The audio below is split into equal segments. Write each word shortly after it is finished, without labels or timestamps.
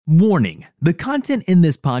Warning: the content in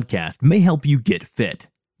this podcast may help you get fit.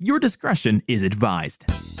 Your discretion is advised.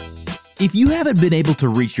 If you haven't been able to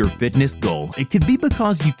reach your fitness goal, it could be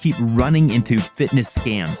because you keep running into fitness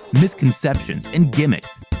scams, misconceptions, and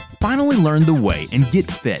gimmicks. Finally learn the way and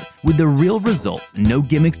get fit with the Real Results No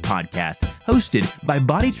Gimmicks podcast, hosted by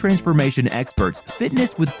body transformation experts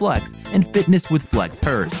FitnessWithFlex and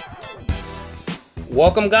FitnessWithFlexHERS.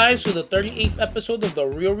 Welcome, guys, to the 38th episode of the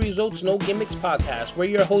Real Results No Gimmicks podcast. We're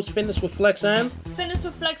your hosts, FitnessWithFlex and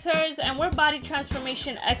FitnessWithFlexHERS, and we're body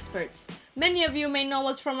transformation experts. Many of you may know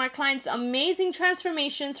us from our clients' amazing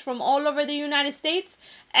transformations from all over the United States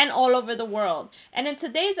and all over the world. And in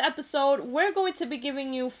today's episode, we're going to be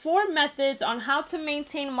giving you 4 methods on how to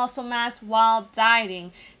maintain muscle mass while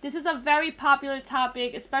dieting. This is a very popular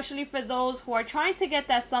topic, especially for those who are trying to get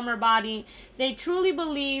that summer body. They truly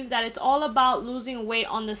believe that it's all about losing weight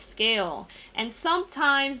on the scale. And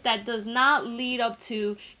sometimes that does not lead up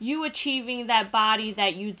to you achieving that body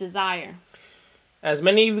that you desire. as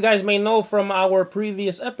many of you guys may know from our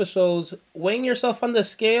previous episodes, weighing yourself on the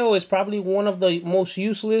scale is probably one of the most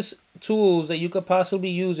useless tools that you could possibly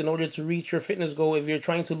use in order to reach your fitness goal if you're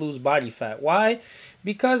trying to lose body fat. Why?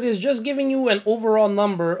 Because it's just giving you an overall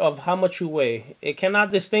number of how much you weigh. It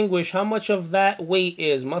cannot distinguish how much of that weight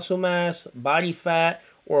is muscle mass, body fat,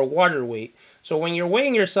 or water weight. So when you're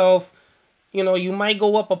weighing yourself, you might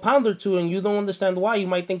go up a pound or two and you don't understand why. You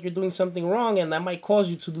might think you're doing something wrong, and that might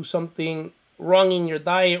cause you to do something wrong in your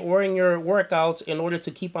diet or in your workouts in order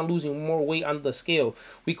to keep on losing more weight on the scale.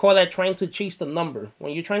 We call that trying to chase the number.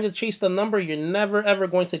 When you're trying to chase the number, you're never ever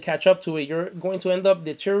going to catch up to it. You're going to end up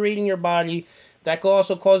deteriorating your body. That could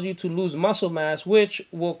also cause you to lose muscle mass, which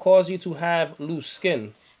will cause you to have loose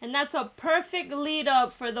skin. And that's a perfect lead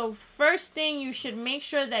up for the first thing you should make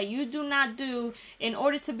sure that you do not do in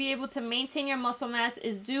order to be able to maintain your muscle mass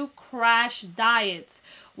is do crash diets.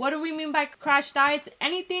 What do we mean by crash diets?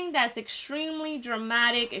 Anything that's extremely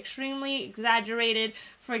dramatic, extremely exaggerated.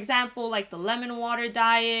 For example, like the lemon water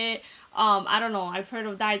diet. I've heard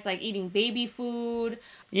of diets like eating baby food.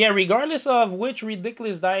 Yeah, regardless of which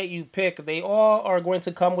ridiculous diet you pick, they all are going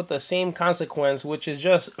to come with the same consequence, which is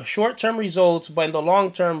just short-term results, but in the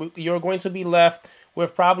long term, you're going to be left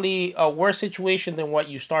with probably a worse situation than what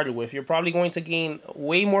you started with. You're probably going to gain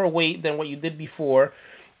way more weight than what you did before,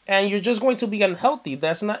 and you're just going to be unhealthy.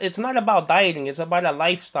 It's not about dieting, it's about a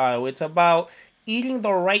lifestyle. It's about eating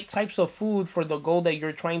the right types of food for the goal that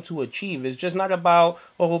you're trying to achieve. It's just not about,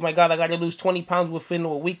 oh my God, I got to lose 20 pounds within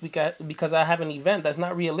a week because I have an event. That's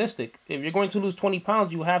not realistic. If you're going to lose 20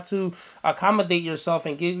 pounds, you have to accommodate yourself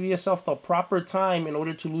and give yourself the proper time in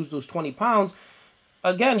order to lose those 20 pounds.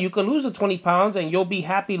 Again, you can lose the 20 pounds and you'll be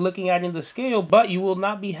happy looking at it in the scale, but you will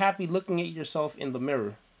not be happy looking at yourself in the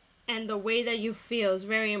mirror. And the way that you feel is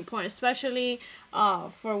very important, especially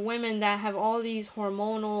for women that have all these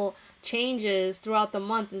hormonal changes throughout the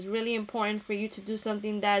month. It's really important for you to do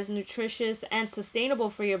something that is nutritious and sustainable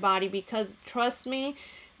for your body, because trust me,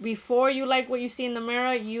 before you like what you see in the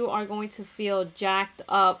mirror, you are going to feel jacked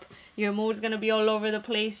up. Your mood's going to be all over the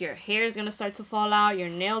place. Your hair is going to start to fall out. Your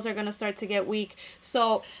nails are going to start to get weak.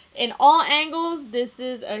 So in all angles, this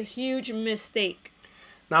is a huge mistake.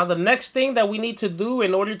 Now, the next thing that we need to do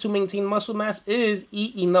in order to maintain muscle mass is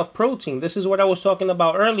eat enough protein. This is what I was talking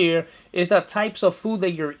about earlier, is the types of food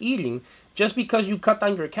that you're eating. Just because you cut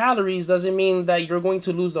down your calories doesn't mean that you're going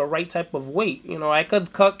to lose the right type of weight. I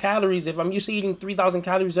could cut calories. If I'm used to eating 3,000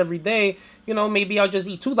 calories every day, maybe I'll just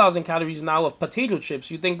eat 2,000 calories now of potato chips.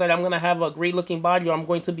 You think that I'm going to have a great looking body or I'm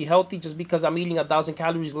going to be healthy just because I'm eating 1,000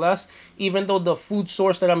 calories less, even though the food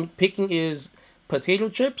source that I'm picking is potato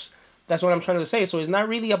chips? That's what I'm trying to say. So it's not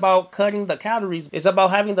really about cutting the calories. It's about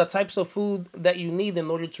having the types of food that you need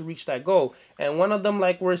in order to reach that goal. And one of them,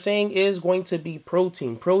 like we're saying, is going to be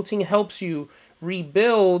protein. Protein helps you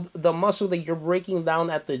rebuild the muscle that you're breaking down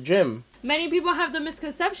at the gym. Many people have the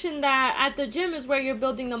misconception that at the gym is where you're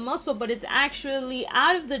building the muscle, but it's actually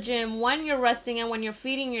out of the gym when you're resting and when you're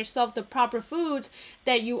feeding yourself the proper foods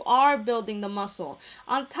that you are building the muscle.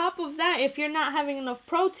 On top of that, if you're not having enough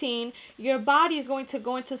protein, your body is going to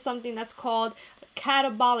go into something that's called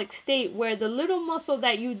catabolic state, where the little muscle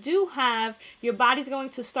that you do have, your body's going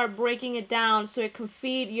to start breaking it down so it can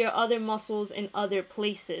feed your other muscles in other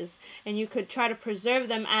places, and you could try to preserve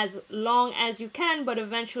them as long as you can, but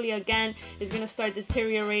eventually again it's going to start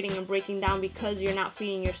deteriorating and breaking down because you're not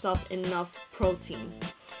feeding yourself enough protein.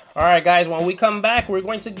 Alright guys, when we come back, we're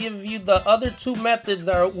going to give you the other 2 methods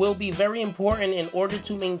that will be very important in order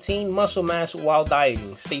to maintain muscle mass while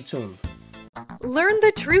dieting. Stay tuned. Learn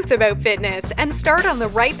the truth about fitness and start on the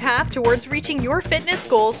right path towards reaching your fitness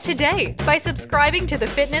goals today by subscribing to the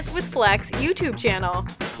Fitness with Flex YouTube channel.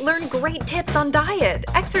 Learn great tips on diet,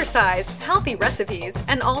 exercise, healthy recipes,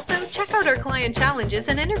 and also check out our client challenges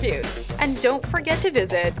and interviews. And don't forget to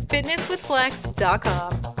visit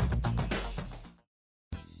FitnessWithFlex.com.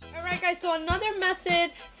 Alright guys, so another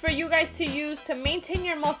method for you guys to use to maintain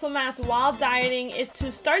your muscle mass while dieting is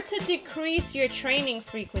to start to decrease your training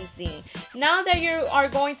frequency. Now that you are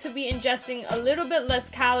going to be ingesting a little bit less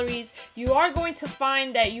calories, you are going to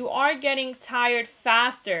find that you are getting tired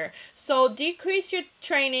faster. So decrease your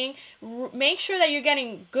training, make sure that you're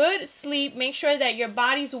getting good sleep, make sure that your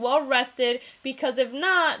body's well rested, because if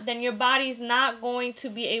not, then your body's not going to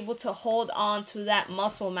be able to hold on to that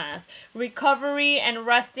muscle mass. Recovery and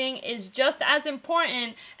resting is just as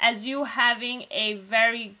important as you having a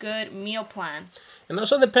very good meal plan. And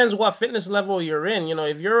also depends what fitness level you're in. You know,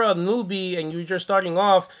 if you're a newbie and you're just starting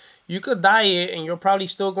off, you could diet and you're probably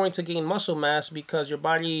still going to gain muscle mass because your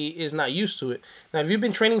body is not used to it. Now, if you've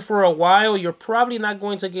been training for a while, you're probably not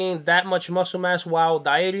going to gain that much muscle mass while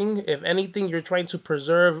dieting. If anything, you're trying to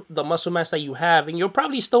preserve the muscle mass that you have, and you'll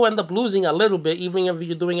probably still end up losing a little bit, even if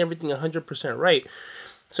you're doing everything 100% right.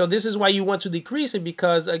 So this is why you want to decrease it,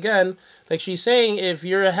 because again, like she's saying, if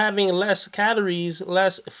you're having less calories,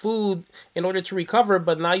 less food in order to recover,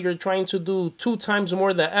 but now you're trying to do 2 times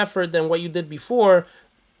more the effort than what you did before,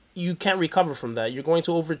 you can't recover from that. You're going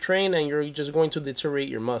to overtrain and you're just going to deteriorate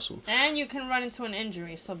your muscle. And you can run into an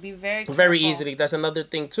injury, so be very careful. Very easily. That's another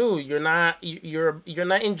thing too. You're not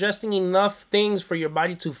ingesting enough things for your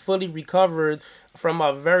body to fully recover from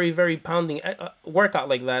a very, very pounding workout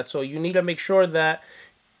like that. So you need to make sure that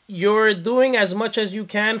you're doing as much as you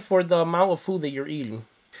can for the amount of food that you're eating.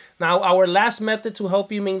 Now, our last method to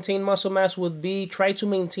help you maintain muscle mass would be try to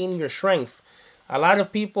maintain your strength. A lot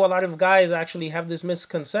of guys actually have this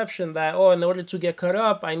misconception that, in order to get cut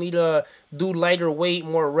up, I need to do lighter weight,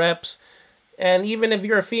 more reps. And even if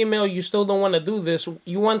you're a female, you still don't want to do this.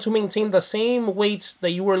 You want to maintain the same weights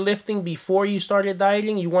that you were lifting before you started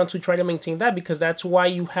dieting. You want to try to maintain that, because that's why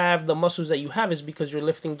you have the muscles that you have, is because you're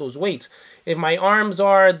lifting those weights. If my arms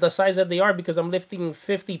are the size that they are because I'm lifting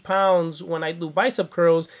 50 pounds when I do bicep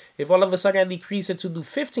curls, if all of a sudden I decrease it to do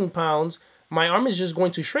 15 pounds, my arm is just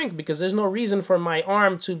going to shrink, because there's no reason for my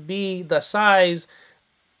arm to be the size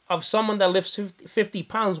of someone that lifts 50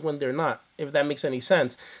 pounds when they're not, if that makes any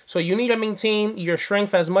sense. So you need to maintain your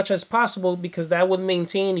strength as much as possible, because that would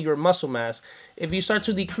maintain your muscle mass. If you start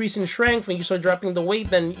to decrease in strength and you start dropping the weight,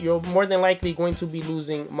 then you're more than likely going to be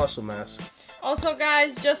losing muscle mass. Also,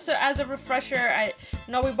 guys, just as a refresher, I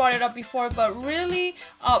know we brought it up before, but really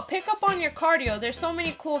pick up on your cardio. There's so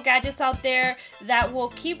many cool gadgets out there that will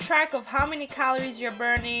keep track of how many calories you're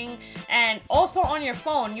burning. And also on your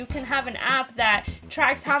phone, you can have an app that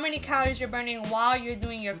tracks how many calories you're burning while you're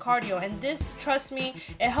doing your cardio. And this, trust me,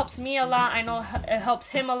 it helps me a lot. I know it helps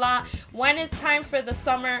him a lot. When it's time for the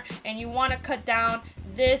summer and you want to cut down,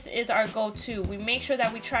 this is our go-to. We make sure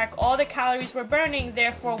that we track all the calories we're burning,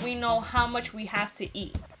 therefore we know how much we have to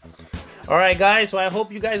eat. Alright guys, so I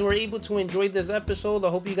hope you guys were able to enjoy this episode. I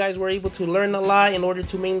hope you guys were able to learn a lot in order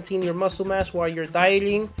to maintain your muscle mass while you're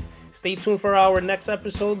dieting. Stay tuned for our next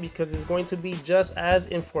episode, because it's going to be just as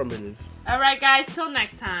informative. Alright guys, till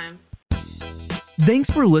next time. Thanks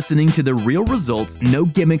for listening to the Real Results No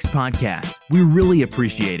Gimmicks podcast. We really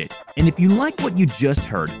appreciate it. And if you like what you just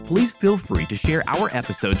heard, please feel free to share our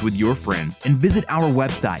episodes with your friends and visit our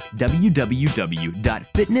website,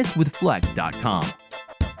 www.fitnesswithflex.com.